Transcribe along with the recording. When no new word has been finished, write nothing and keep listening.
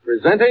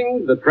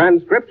Presenting the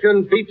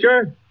transcription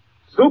feature,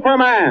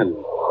 Superman.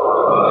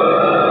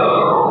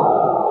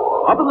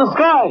 Up in the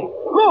sky.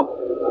 Look!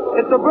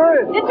 It's a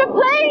bird. It's a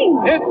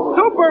plane. It's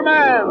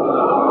Superman.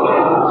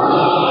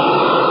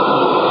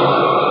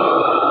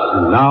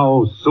 And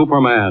now,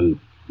 Superman,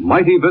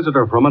 mighty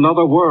visitor from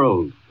another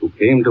world, who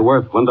came to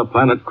Earth when the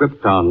planet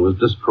Krypton was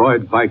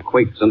destroyed by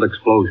quakes and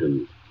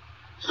explosions.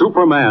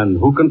 Superman,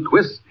 who can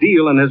twist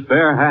steel in his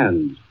bare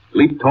hands,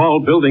 leap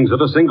tall buildings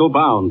at a single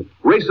bound,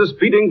 race a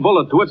speeding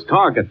bullet to its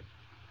target,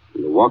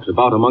 and who walks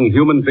about among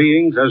human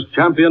beings as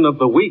champion of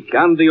the weak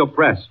and the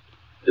oppressed,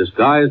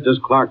 disguised as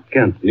Clark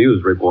Kent,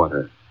 news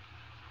reporter.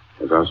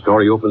 As our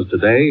story opens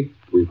today,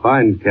 we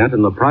find Kent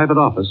in the private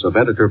office of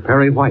editor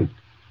Perry White.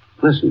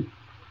 Listen.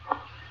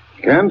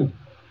 Kent,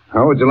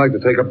 how would you like to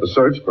take up the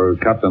search for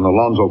Captain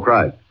Alonzo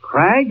Cragg?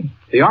 Cragg?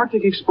 The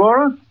Arctic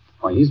explorer?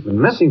 Why, he's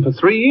been missing for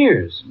 3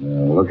 years.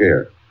 Look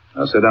here.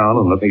 Now sit down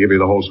and let me give you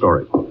the whole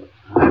story.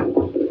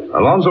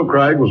 Alonzo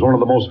Cragg was one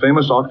of the most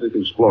famous Arctic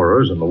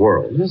explorers in the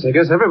world. Yes, I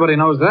guess everybody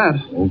knows that.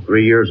 Well,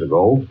 3 years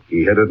ago,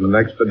 he headed an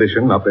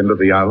expedition up into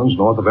the islands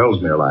north of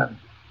Ellesmere Land.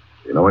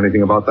 You know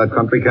anything about that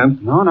country,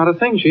 Kent? No, not a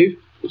thing, Chief.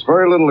 It's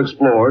very little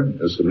explored.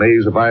 It's a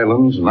maze of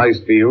islands and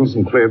ice fields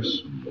and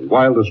cliffs. The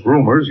wildest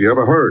rumors you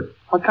ever heard.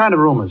 What kind of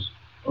rumors?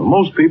 Well,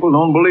 most people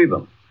don't believe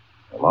them.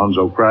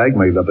 Alonzo Cragg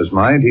made up his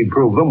mind he'd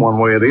prove them one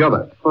way or the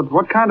other. But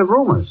what kind of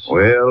rumors?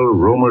 Well,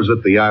 rumors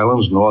that the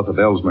islands north of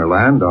Ellesmere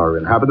Land are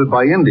inhabited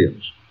by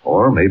Indians,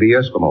 or maybe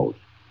Eskimos.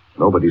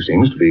 Nobody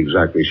seems to be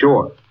exactly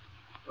sure.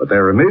 But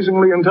they're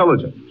amazingly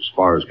intelligent, as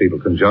far as people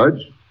can judge.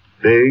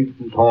 Big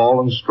and tall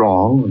and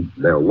strong, and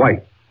they're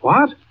white.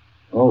 What?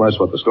 Well, that's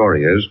what the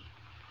story is.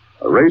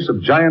 A race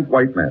of giant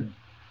white men.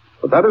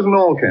 But that isn't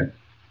all, Kent.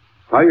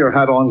 Tie your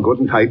hat on good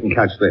and tight and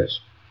catch this.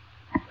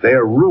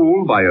 They're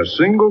ruled by a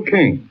single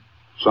king,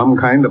 some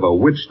kind of a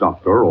witch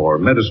doctor or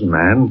medicine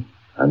man,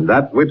 and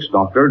that witch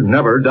doctor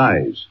never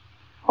dies.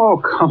 Oh,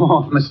 come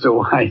on, Mr.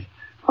 White.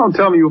 Don't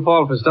tell me you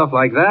fall for stuff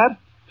like that.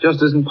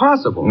 Just isn't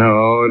possible.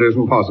 No, it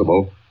isn't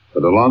possible.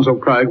 But Alonzo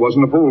Cragg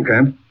wasn't a fool,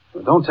 Kent.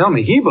 Well, don't tell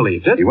me he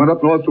believed it. He went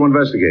up north to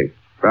investigate.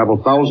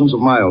 Traveled thousands of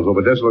miles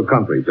over desolate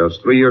country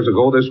just 3 years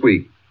ago this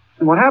week.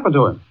 And what happened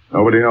to him?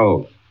 Nobody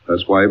knows.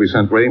 That's why we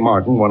sent Ray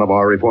Martin, one of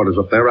our reporters,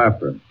 up there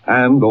after him.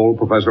 And old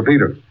Professor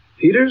Peters.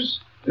 Peters?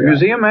 The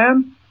museum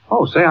man?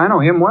 Oh, say, I know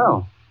him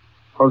well.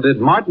 Well, did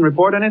Martin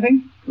report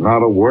anything?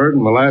 Not a word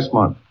in the last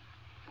month.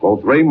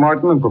 Both Ray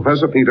Martin and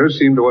Professor Peters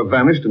seem to have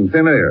vanished in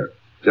thin air,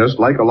 just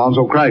like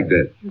Alonzo Cragg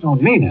did. You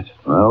don't mean it.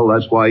 Well,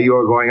 that's why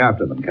you're going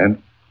after them,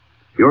 Kent.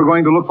 You're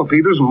going to look for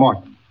Peters and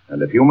Martin.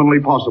 And if humanly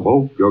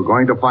possible, you're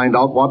going to find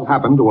out what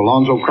happened to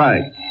Alonzo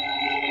Cragg.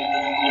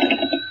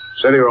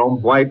 City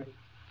room, White.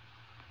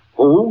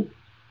 Who?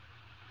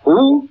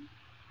 Who?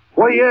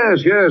 Why,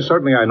 yes,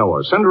 certainly I know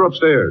her. Send her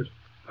upstairs.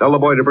 Tell the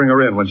boy to bring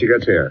her in when she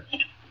gets here.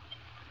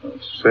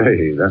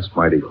 Say, that's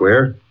mighty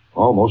queer.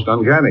 Almost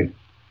uncanny.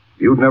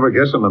 You'd never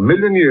guess in a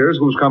million years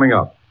who's coming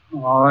up.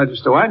 All right,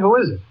 Mr. White, who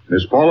is it?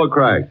 Miss Paula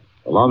Cragg,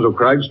 Alonzo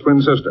Cragg's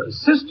twin sister.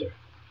 His sister?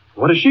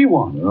 What does she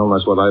want? Well,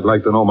 that's what I'd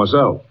like to know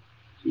myself.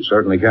 You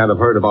certainly can't have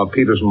heard about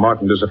Peters and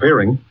Martin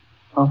disappearing.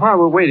 Well, while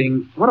we're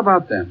waiting, what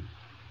about them?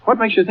 What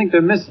makes you think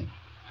they're missing?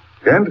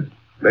 Kent,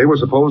 they were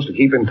supposed to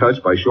keep in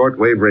touch by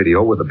shortwave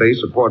radio with the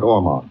base at Port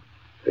Ormond.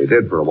 They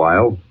did for a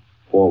while.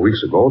 4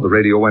 weeks ago, the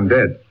radio went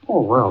dead.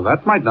 Oh, well,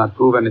 that might not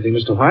prove anything,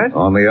 Mr. White.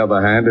 On the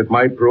other hand, it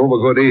might prove a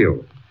good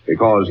deal.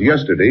 Because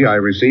yesterday I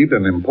received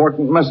an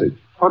important message.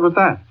 What was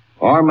that?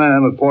 Our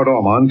man at Port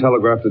Ormond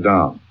telegraphed it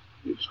down.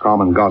 It's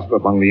common gossip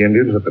among the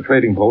Indians at the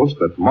trading post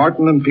that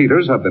Martin and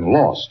Peters have been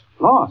lost.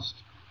 Lost?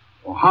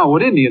 Well, how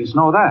would Indians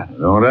know that?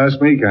 Don't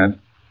ask me, Kent.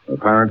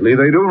 Apparently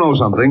they do know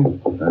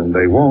something, and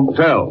they won't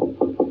tell.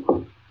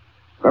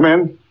 Come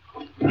in.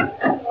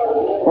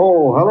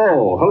 Oh,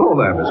 hello. Hello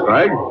there, Miss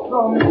Cragg.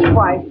 Oh, Mr.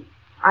 White,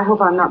 I hope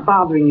I'm not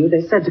bothering you.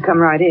 They said to come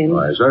right in.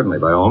 Why, certainly,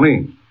 by all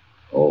means.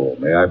 Oh,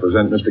 may I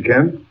present Mr.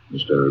 Kent,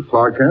 Mr.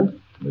 Clark Kent,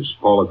 Miss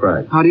Paula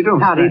Cragg. How do you do,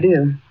 How do you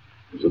do?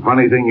 It's a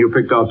funny thing you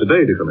picked out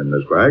today to come in,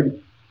 Miss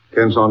Cragg.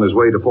 Kent's on his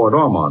way to Port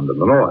Ormond in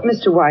the north.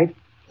 Mr. White,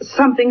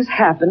 something's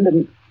happened,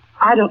 and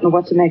I don't know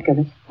what to make of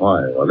it.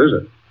 Why, what is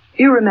it?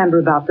 You remember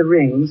about the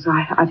rings.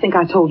 I think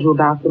I told you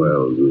about them.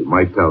 Well, you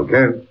might tell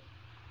Kent.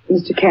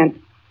 Mr. Kent,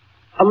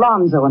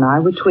 Alonzo and I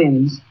were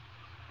twins.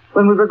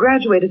 When we were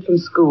graduated from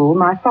school,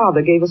 my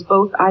father gave us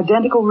both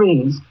identical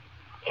rings,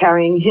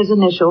 carrying his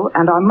initial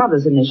and our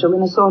mother's initial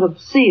in a sort of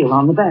seal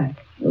on the back.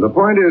 Well, the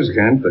point is,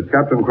 Kent, that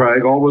Captain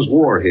Cragg always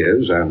wore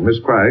his, and Miss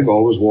Cragg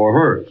always wore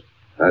hers.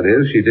 That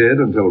is, she did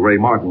until Ray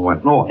Martin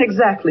went north.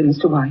 Exactly,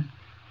 Mr. White.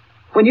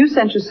 When you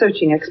sent your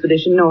searching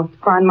expedition north to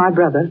find my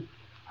brother,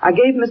 I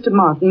gave Mr.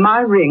 Martin my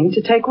ring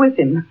to take with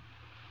him.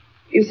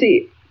 You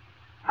see,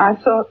 I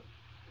thought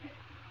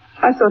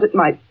it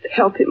might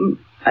help him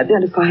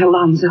identify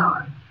Alonzo.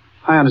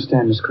 I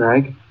understand, Miss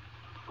Cragg.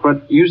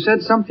 But you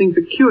said something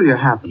peculiar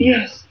happened.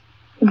 Yes,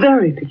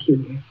 very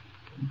peculiar.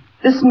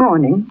 This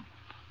morning,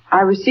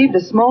 I received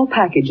a small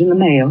package in the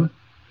mail.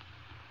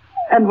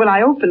 And when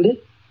I opened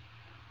it,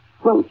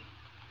 well,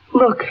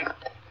 look.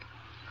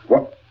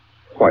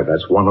 Why,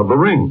 that's one of the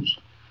rings.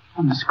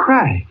 Oh, Miss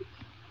Cragg.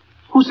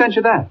 Who sent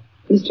you that?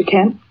 Mr.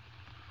 Kent,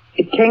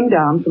 it came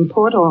down from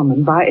Port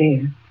Ormond by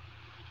air.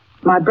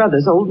 My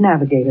brother's old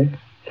navigator,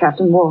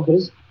 Captain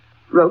Walters,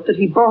 wrote that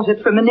he bought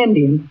it from an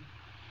Indian.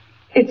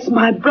 It's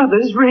my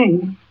brother's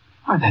ring.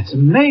 Oh, that's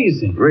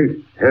amazing.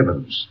 Great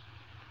heavens.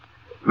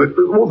 But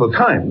all the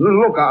time.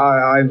 Look,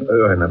 I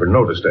never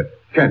noticed it.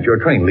 Kent, your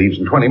train leaves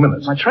in 20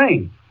 minutes. My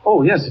train?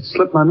 Oh, yes, it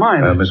slipped my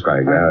mind. Miss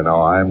Craig,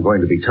 no, I'm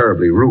going to be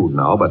terribly rude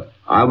now, but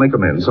I'll make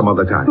amends some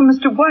other time. Well,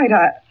 Mr. White,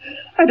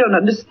 I don't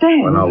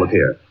understand. Well, now, look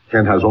here.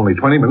 Kent has only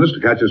 20 minutes to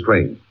catch his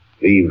train.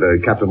 Leave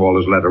Captain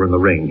Waller's letter in the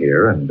ring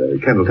here, and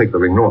Kent will take the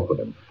ring north with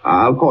him.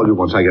 I'll call you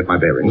once I get my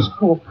bearings.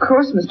 Oh, of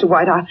course, Mr.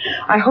 White.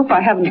 I hope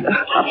I haven't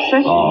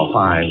upset you. Oh,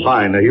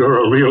 fine.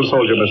 You're a real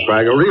soldier, Miss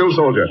Bragg, a real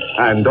soldier.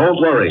 And don't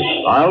worry.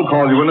 I'll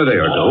call you in a day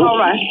or two. All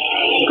right.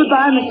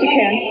 Goodbye, Mr.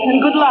 Kent,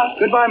 and good luck.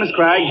 Goodbye, Miss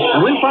Cragg.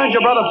 And we'll find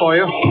your brother for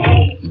you.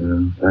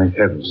 Thank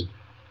heavens.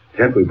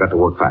 Kent, we've got to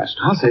work fast.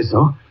 I'll say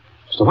so.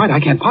 Mr. White, I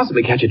can't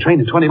possibly catch a train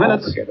in 20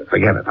 minutes.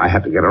 Forget it. I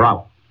have to get her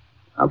out.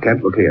 Now,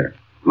 Kent, look here.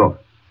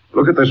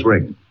 Look at this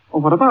ring. Oh,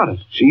 what about it?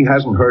 She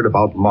hasn't heard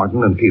about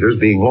Martin and Peters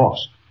being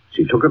lost.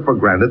 She took it for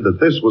granted that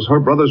this was her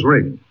brother's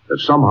ring, that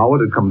somehow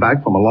it had come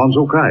back from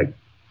Alonzo Cragg.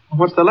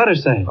 What's the letter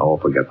say? Oh,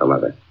 forget the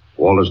letter.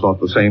 Walters thought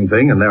the same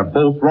thing, and they're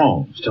both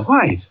wrong. Mr.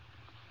 White,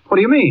 what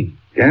do you mean?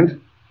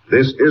 Kent,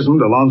 this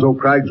isn't Alonzo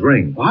Cragg's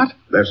ring. What?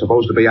 They're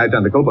supposed to be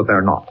identical, but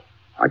they're not.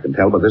 I can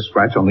tell by this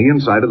scratch on the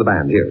inside of the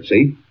band here,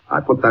 see? I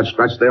put that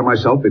scratch there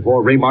myself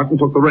before Ray Martin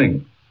took the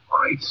ring.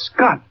 Great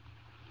Scott.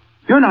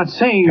 You're not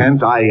saying...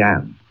 Kent, I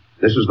am.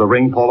 This is the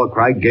ring Paula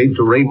Cragg gave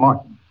to Ray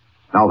Martin.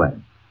 Now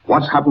then,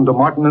 what's happened to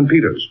Martin and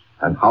Peters?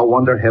 And how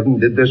under heaven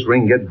did this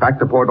ring get back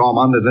to Port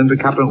Ormond and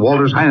into Captain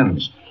Walter's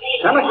hands?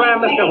 Telegram,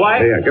 Mr.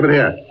 White. Here, give it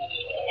here.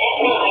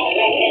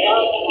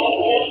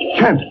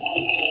 Kent,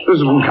 this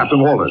is from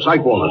Captain Walters,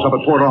 Ike Walters, up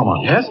at Port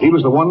Ormond. Yes? He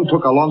was the one who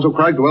took Alonzo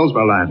Cragg to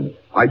Ellesmere Land.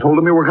 I told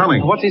him you were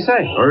coming. What's he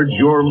say? Urge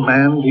your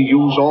man to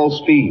use all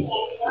speed.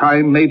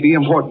 Time may be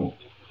important.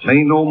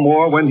 May know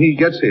more when he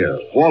gets here.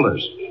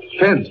 Walters.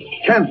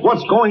 Kent,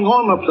 what's going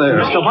on up there?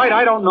 Mr. White,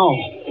 I don't know.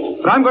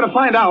 But I'm going to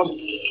find out.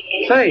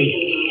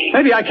 Say,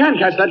 maybe I can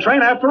catch that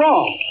train after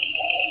all.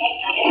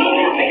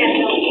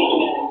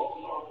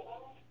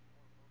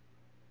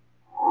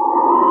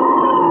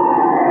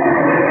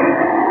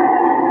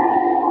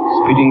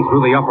 Speeding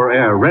through the upper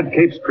air, red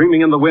cape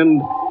streaming in the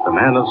wind, the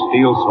man of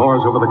steel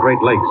soars over the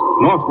Great Lakes,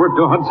 northward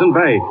to Hudson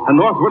Bay, and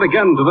northward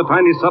again to the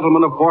tiny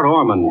settlement of Port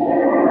Ormond.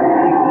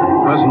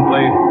 And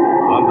presently,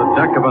 on the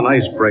deck of an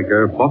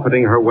icebreaker,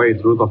 buffeting her way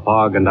through the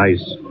fog and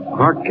ice,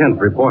 Clark Kent,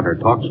 reporter,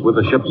 talks with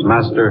the ship's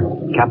master,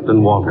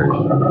 Captain Walters.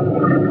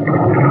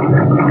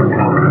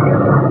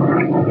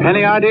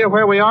 Any idea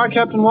where we are,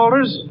 Captain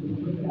Walters?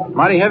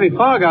 Mighty heavy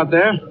fog out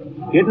there.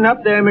 Getting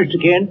up there, Mr.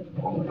 Kent.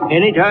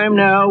 Any time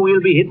now,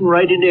 we'll be hitting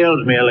right into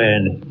Ellesmere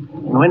Land.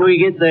 And when we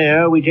get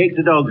there, we take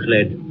the dog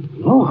sled.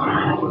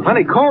 Oh,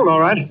 plenty cold,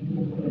 all right.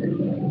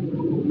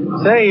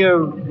 Say,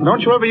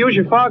 don't you ever use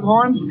your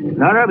foghorn?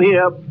 Not up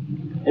here.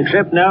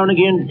 Except now and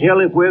again to tell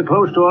if we're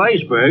close to an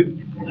iceberg.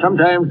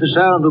 Sometimes the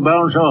sound will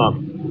bounce off.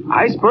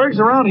 Icebergs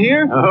around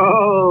here?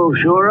 Oh,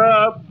 sure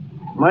up.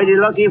 Mighty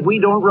lucky if we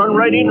don't run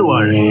right into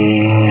one.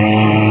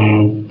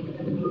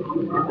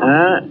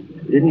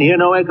 Didn't hear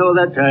no echo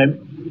that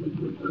time.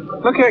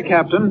 Look here,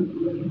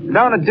 Captain.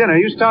 Down at dinner,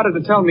 you started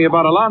to tell me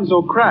about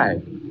Alonzo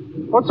Cragg.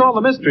 What's all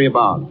the mystery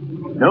about?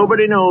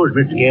 Nobody knows,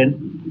 Mr.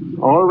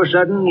 Kent. All of a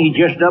sudden, he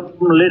just up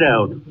and lit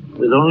out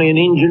with only an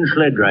engine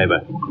sled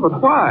driver.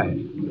 But why?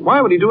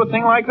 Why would he do a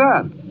thing like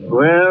that?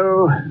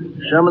 Well,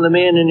 some of the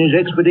men in his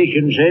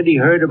expedition said he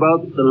heard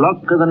about the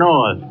Luck of the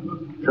North,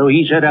 so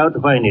he set out to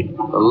find it.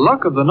 The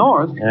Luck of the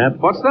North? Yep.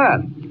 What's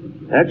that?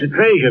 That's a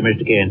treasure,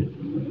 Mr.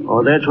 Kent.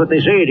 Or that's what they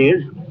say it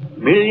is.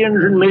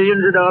 Millions and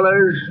millions of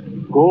dollars,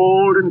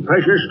 gold and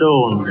precious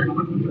stones.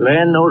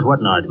 Land knows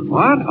what not.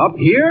 What? Up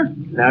here?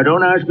 Now,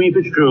 don't ask me if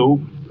it's true.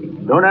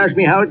 Don't ask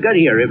me how it got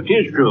here, if it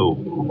is true.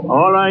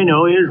 All I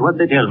know is what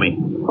they tell me.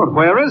 But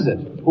where is it?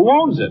 Who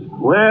owns it?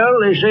 Well,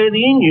 they say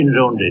the Indians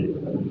owned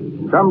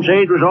it. Some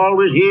say it was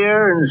always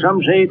here, and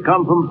some say it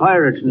come from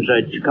pirates and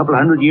such a couple of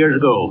 100 years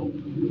ago.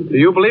 Do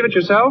you believe it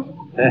yourself?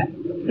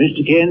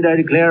 Mr. Kent, I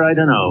declare I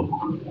don't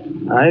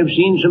know. I've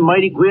seen some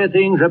mighty queer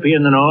things up here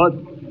in the north.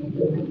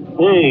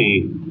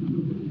 Hey,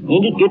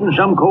 ain't it getting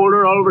some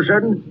colder all of a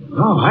sudden?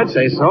 Oh, I'd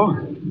say so.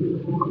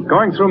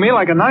 Going through me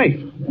like a knife.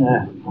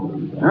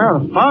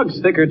 The fog's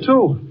thicker,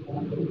 too.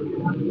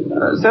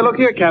 Say, look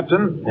here,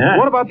 Captain. Yeah?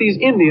 What about these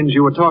Indians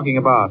you were talking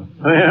about?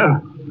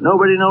 Well,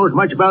 nobody knows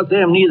much about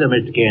them neither,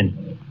 Mr. Kent.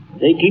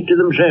 They keep to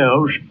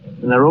themselves,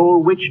 and their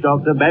old witch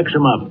doctor backs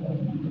them up.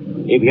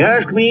 If you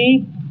ask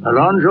me,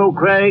 Alonzo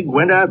Cragg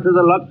went after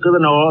the Luck of the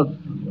North,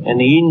 and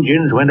the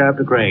Indians went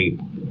after Cragg.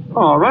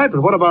 All right,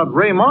 but what about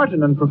Ray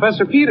Martin and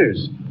Professor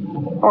Peters?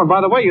 Oh, and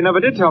by the way, you never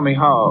did tell me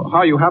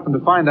how you happened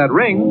to find that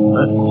ring.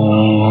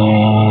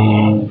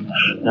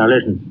 Now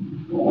listen.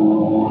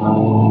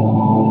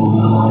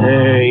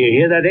 You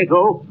hear that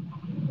echo?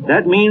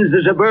 That means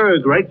there's a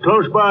berg right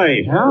close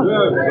by.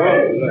 Iceberg!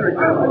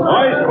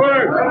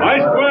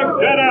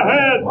 Iceberg dead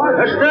ahead!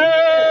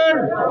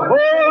 Astern!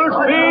 Full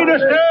speed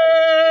astern!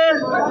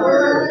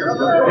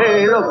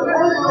 Hey, look.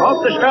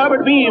 Off the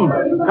starboard beam.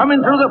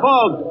 Coming through the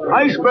fog.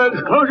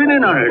 Iceberg's closing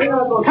in on us.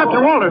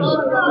 Captain Walters,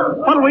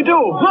 what'll we do?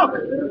 Look!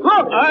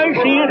 Look! I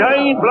see it. I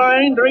ain't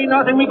blind. There ain't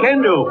nothing we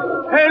can do.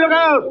 Hey, look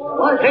out!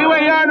 Stay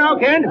where you are now,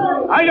 Kent.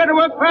 I got to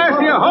work past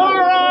you. Hold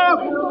her off!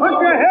 Put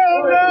your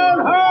helm down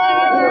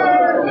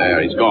hard!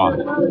 There, he's gone.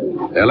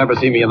 They'll never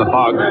see me in the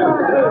fog.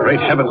 Great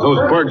heavens, those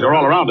bergs are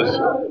all around us.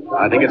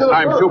 I think it's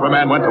time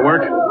Superman went to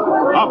work.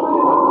 Up,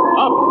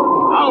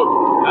 out,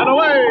 and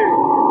away!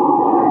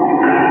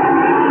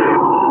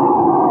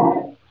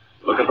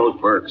 Look at those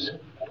bergs.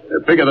 They're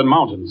bigger than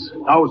mountains.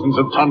 Thousands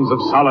of tons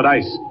of solid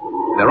ice.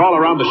 They're all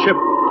around the ship.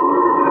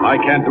 If I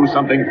can't do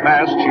something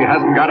fast, she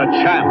hasn't got a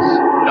chance.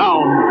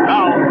 Down,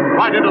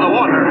 right into the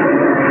water.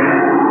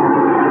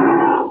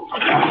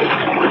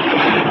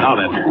 Now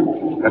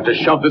then, got to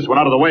shove this one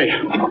out of the way.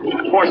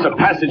 Force a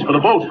passage for the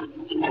boat.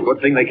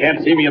 Good thing they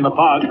can't see me in the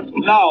fog.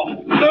 Now.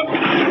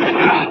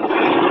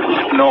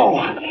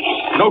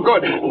 No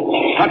good.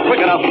 Not quick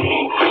enough.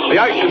 The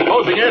ice is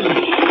closing in.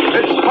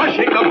 It's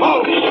crushing the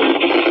boat.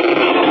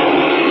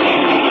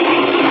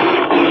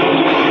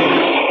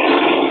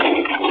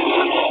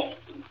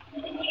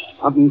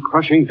 Sudden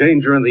crushing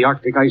danger in the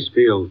Arctic ice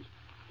fields.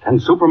 Can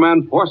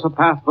Superman force a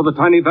path for the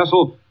tiny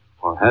vessel?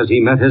 Or has he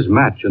met his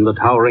match in the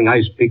towering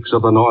ice peaks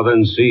of the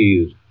northern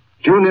seas?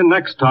 Tune in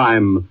next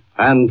time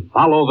and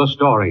follow the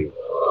story.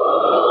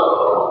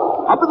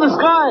 Up in the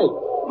sky!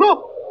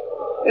 Look!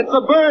 It's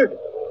a bird!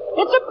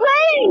 It's a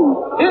plane!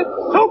 It's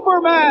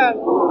Superman!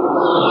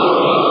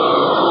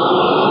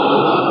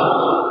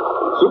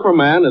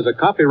 Superman is a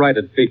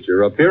copyrighted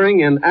feature appearing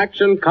in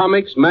Action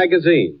Comics magazine.